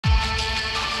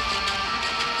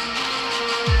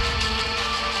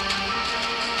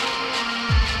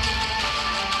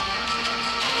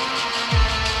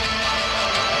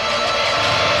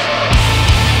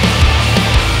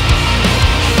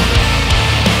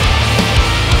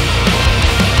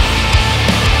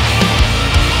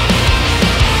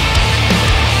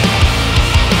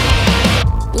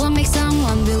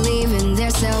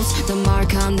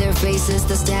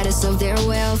of their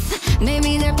wealth.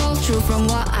 Maybe they're both true from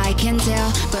what I can tell,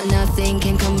 but nothing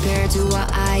can compare to what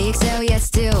I excel. Yet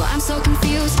still, I'm so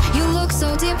confused. You look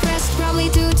so depressed, probably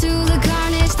due to the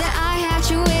carnage that I had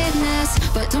to witness.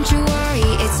 But don't you worry,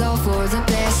 it's all for the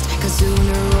best, 'cause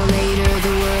sooner or later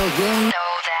the world will know.